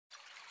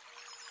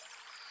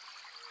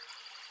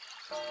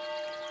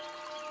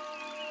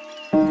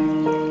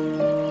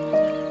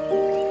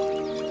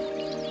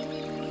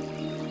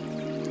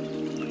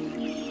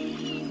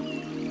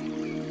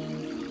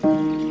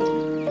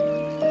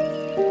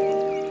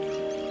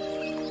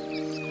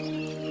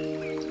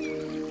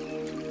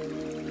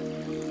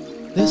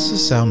This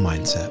is Sound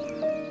Mindset.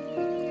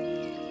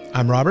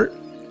 I'm Robert,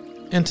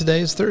 and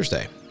today is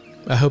Thursday.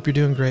 I hope you're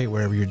doing great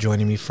wherever you're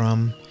joining me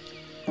from,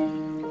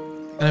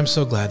 and I'm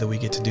so glad that we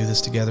get to do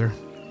this together.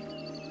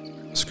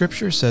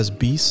 Scripture says,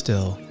 "Be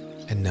still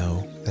and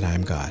know that I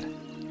am God."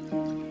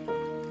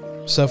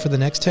 So for the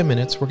next 10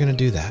 minutes, we're going to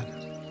do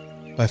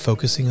that by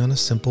focusing on a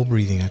simple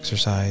breathing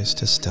exercise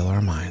to still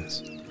our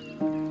minds.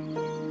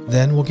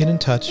 Then we'll get in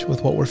touch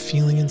with what we're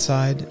feeling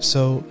inside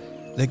so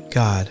that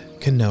God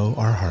can know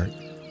our heart.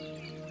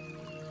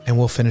 And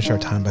we'll finish our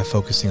time by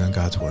focusing on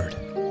God's Word.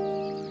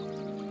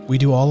 We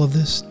do all of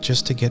this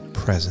just to get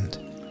present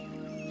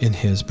in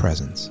His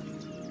presence.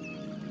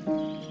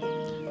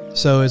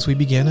 So as we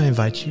begin, I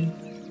invite you,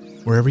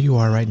 wherever you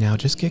are right now,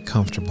 just get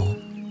comfortable.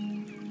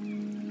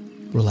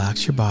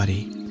 Relax your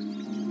body.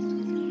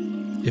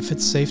 If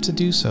it's safe to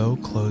do so,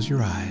 close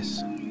your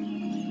eyes.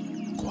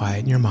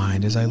 Quieten your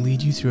mind as I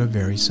lead you through a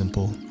very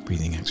simple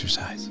breathing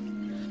exercise.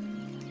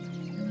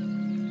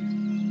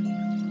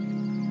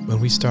 When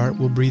we start,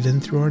 we'll breathe in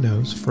through our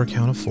nose for a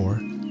count of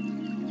 4.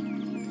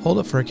 Hold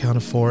it for a count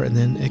of 4, and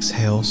then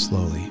exhale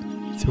slowly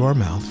through our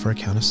mouth for a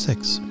count of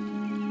 6.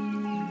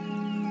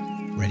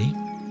 Ready?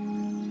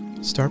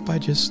 Start by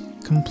just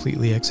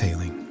completely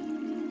exhaling.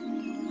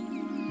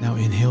 Now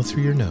inhale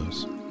through your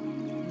nose.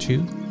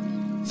 2,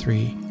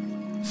 3,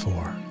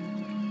 4.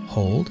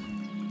 Hold.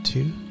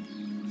 2,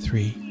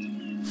 3,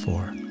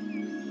 4.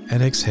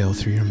 And exhale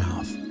through your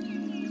mouth.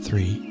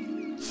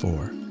 3,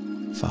 4,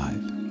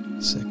 5,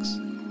 6.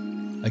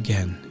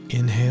 Again,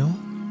 inhale,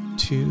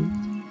 2,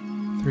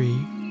 3,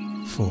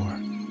 4.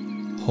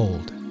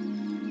 Hold,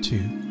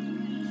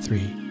 2,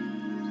 3,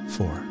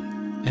 4.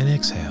 And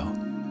exhale,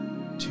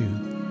 2,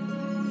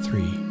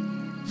 3,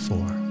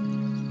 4,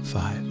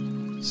 5,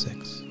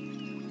 6.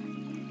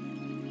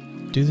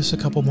 Do this a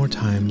couple more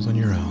times on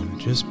your own,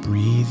 just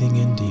breathing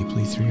in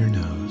deeply through your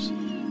nose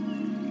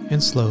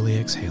and slowly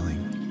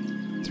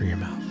exhaling through your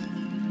mouth.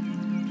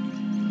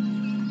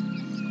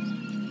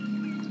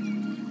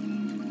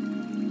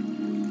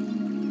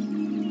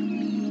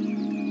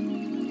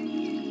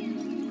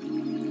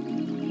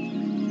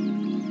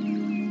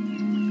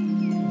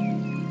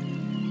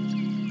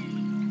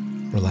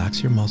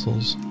 Relax your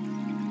muscles.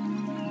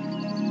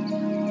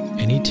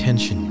 Any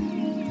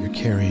tension you're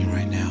carrying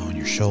right now in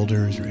your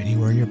shoulders or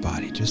anywhere in your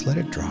body, just let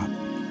it drop.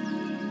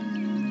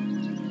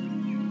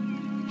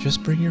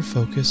 Just bring your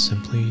focus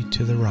simply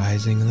to the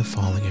rising and the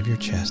falling of your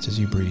chest as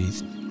you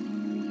breathe,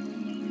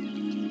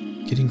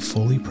 getting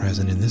fully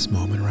present in this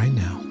moment right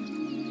now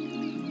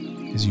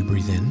as you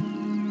breathe in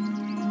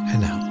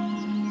and out.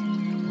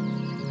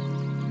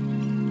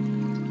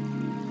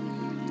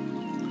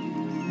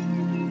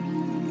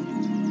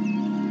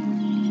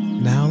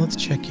 Now let's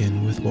check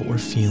in with what we're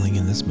feeling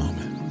in this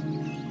moment.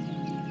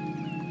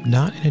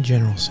 Not in a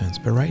general sense,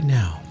 but right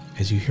now,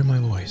 as you hear my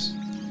voice.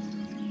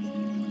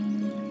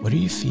 What are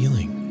you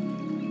feeling?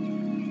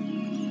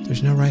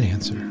 There's no right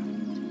answer.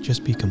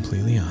 Just be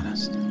completely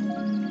honest.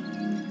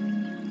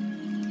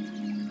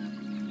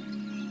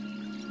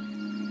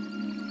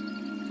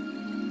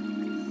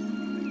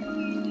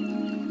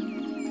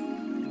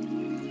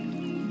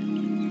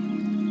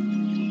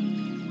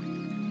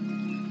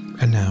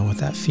 And now, with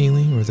that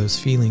feeling or those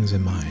feelings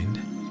in mind,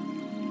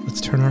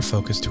 let's turn our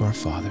focus to our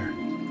Father.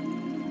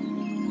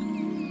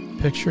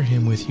 Picture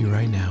Him with you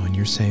right now in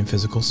your same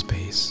physical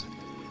space,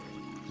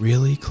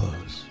 really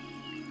close.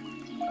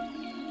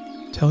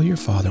 Tell your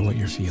Father what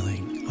you're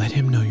feeling. Let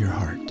Him know your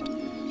heart.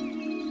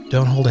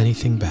 Don't hold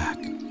anything back.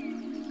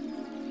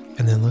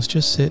 And then let's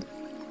just sit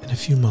in a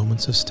few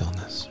moments of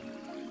stillness,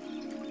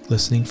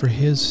 listening for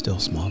His still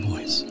small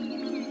voice.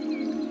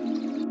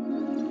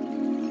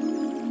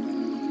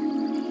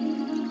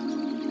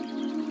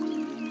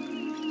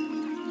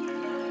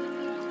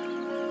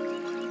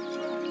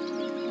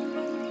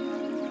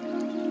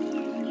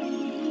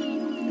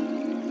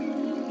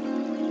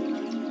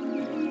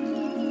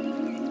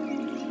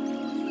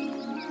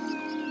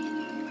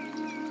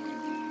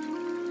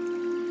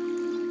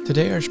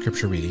 Today our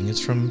scripture reading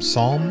is from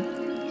Psalm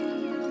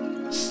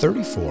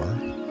 34,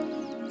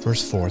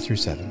 verse 4 through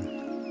 7.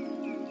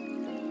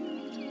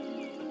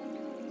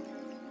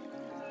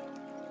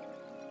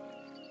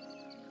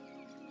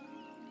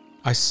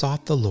 I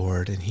sought the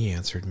Lord, and He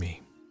answered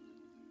me.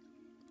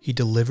 He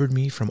delivered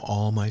me from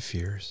all my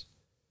fears.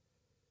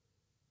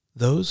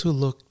 Those who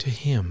look to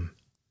Him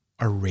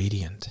are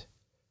radiant.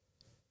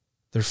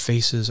 Their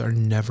faces are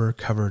never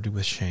covered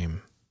with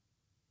shame.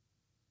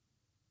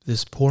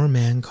 This poor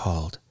man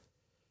called,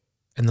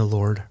 and the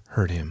Lord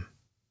heard him.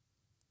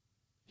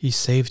 He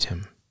saved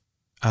him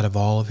out of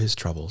all of his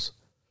troubles.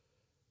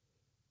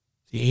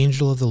 The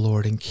angel of the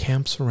Lord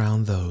encamps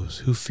around those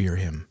who fear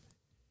Him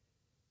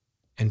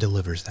and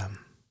delivers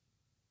them.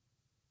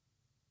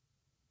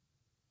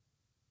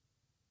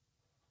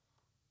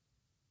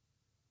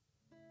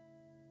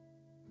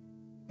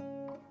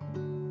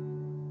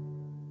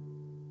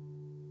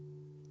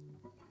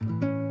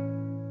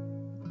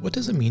 what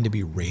does it mean to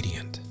be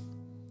radiant?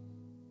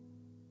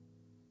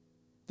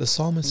 The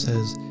psalmist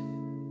says,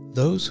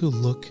 those who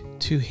look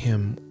to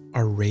him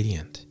are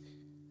radiant.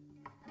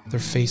 Their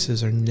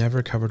faces are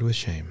never covered with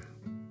shame.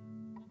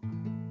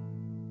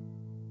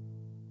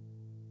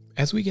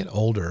 As we get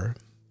older,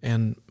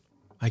 and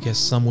I guess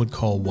some would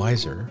call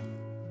wiser,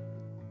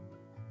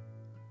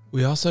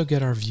 we also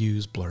get our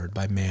views blurred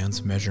by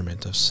man's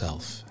measurement of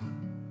self.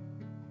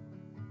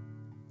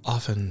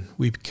 Often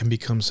we can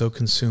become so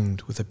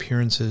consumed with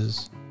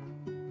appearances,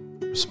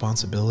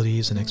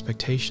 responsibilities, and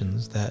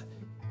expectations that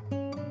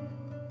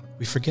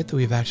we forget that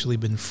we've actually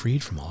been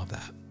freed from all of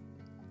that.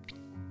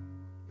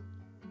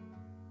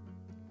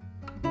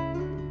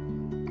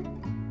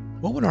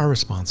 What would our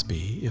response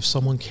be if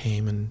someone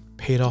came and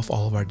paid off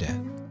all of our debt,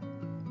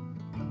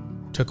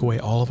 took away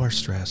all of our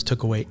stress,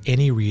 took away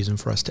any reason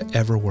for us to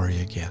ever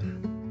worry again?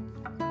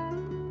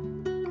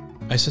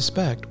 I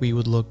suspect we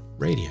would look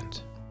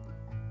radiant.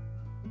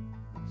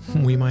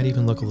 We might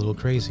even look a little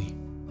crazy.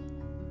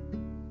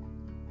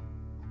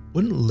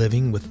 Wouldn't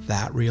living with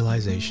that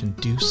realization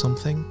do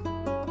something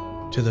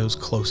to those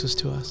closest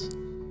to us?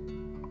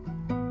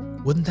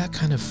 Wouldn't that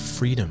kind of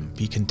freedom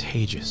be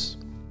contagious?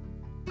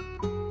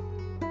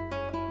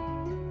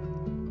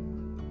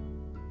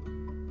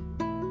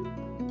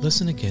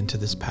 Listen again to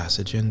this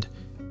passage and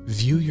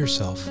view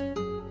yourself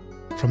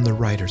from the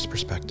writer's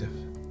perspective.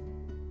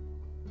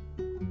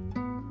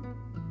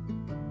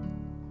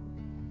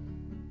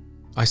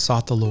 I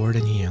sought the Lord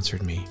and he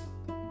answered me.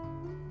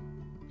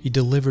 He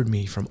delivered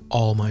me from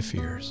all my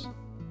fears.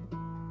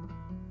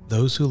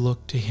 Those who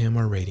look to him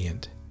are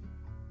radiant.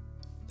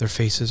 Their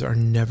faces are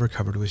never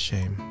covered with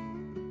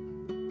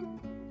shame.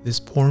 This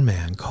poor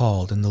man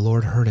called and the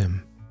Lord heard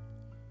him.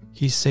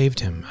 He saved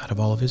him out of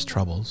all of his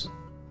troubles.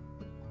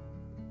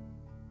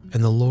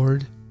 And the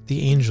Lord,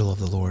 the angel of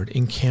the Lord,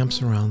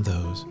 encamps around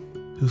those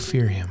who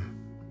fear him,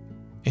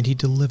 and he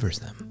delivers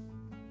them.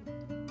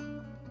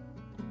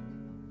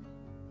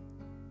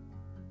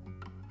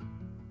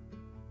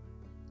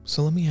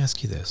 So let me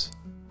ask you this.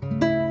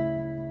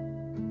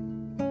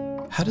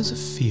 How does it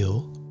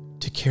feel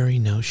to carry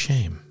no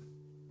shame?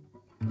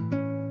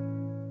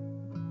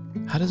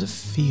 How does it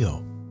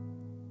feel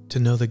to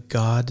know that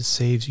God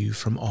saves you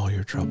from all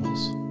your troubles?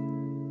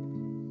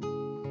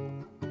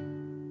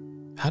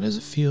 How does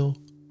it feel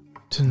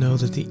to know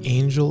that the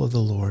angel of the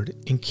Lord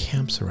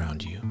encamps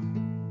around you?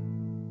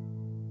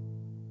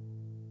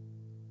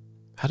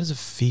 How does it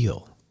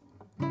feel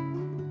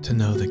to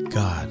know that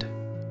God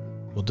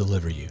will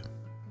deliver you?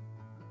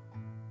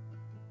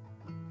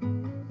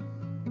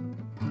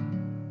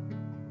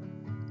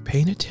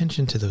 Paying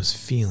attention to those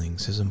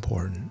feelings is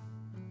important,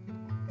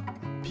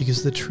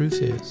 because the truth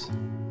is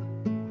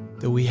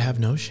that we have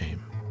no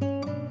shame.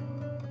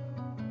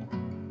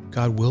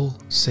 God will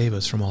save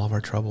us from all of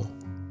our trouble.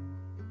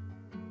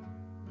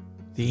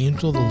 The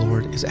angel of the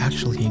Lord is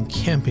actually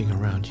encamping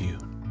around you.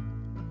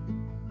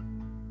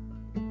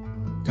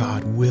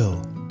 God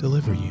will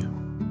deliver you.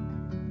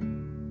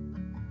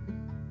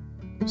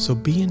 So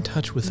be in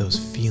touch with those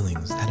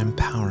feelings, that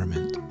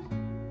empowerment.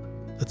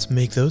 Let's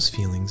make those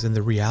feelings and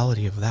the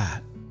reality of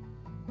that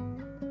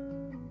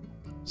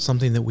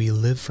something that we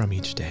live from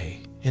each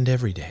day and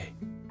every day.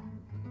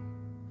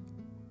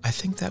 I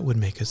think that would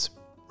make us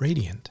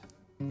radiant.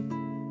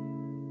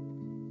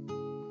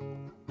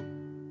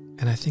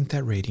 And I think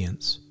that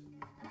radiance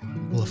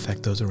will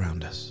affect those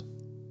around us.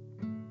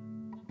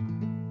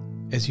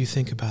 As you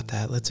think about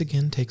that, let's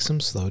again take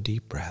some slow,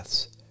 deep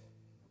breaths.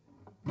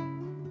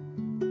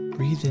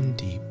 Breathe in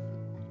deep.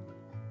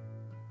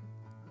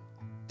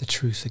 The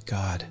truth that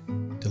God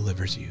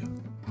delivers you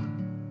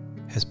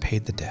has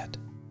paid the debt.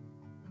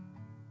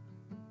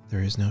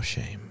 There is no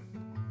shame.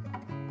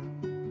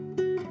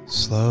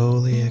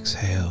 Slowly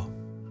exhale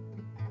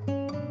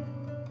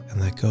and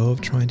let go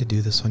of trying to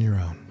do this on your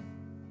own.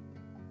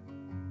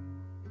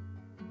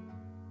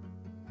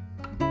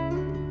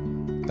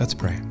 Let's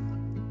pray.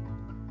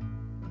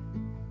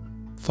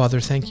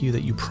 Father, thank you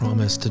that you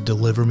promised to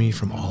deliver me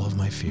from all of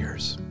my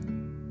fears.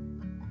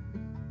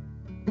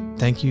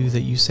 Thank you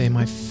that you say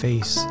my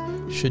face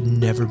should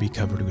never be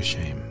covered with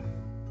shame.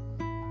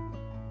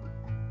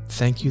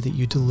 Thank you that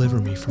you deliver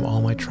me from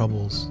all my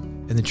troubles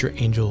and that your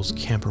angels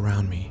camp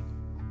around me.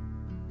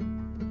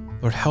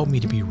 Lord, help me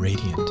to be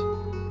radiant,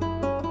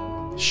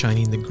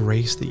 shining the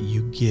grace that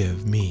you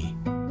give me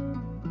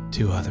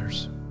to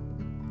others.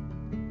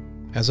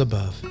 As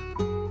above,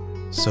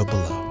 so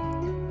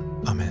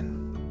below. Amen.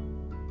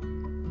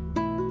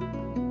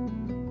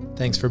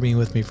 Thanks for being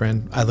with me,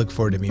 friend. I look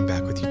forward to being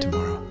back with you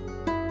tomorrow.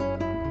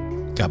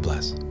 God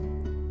bless.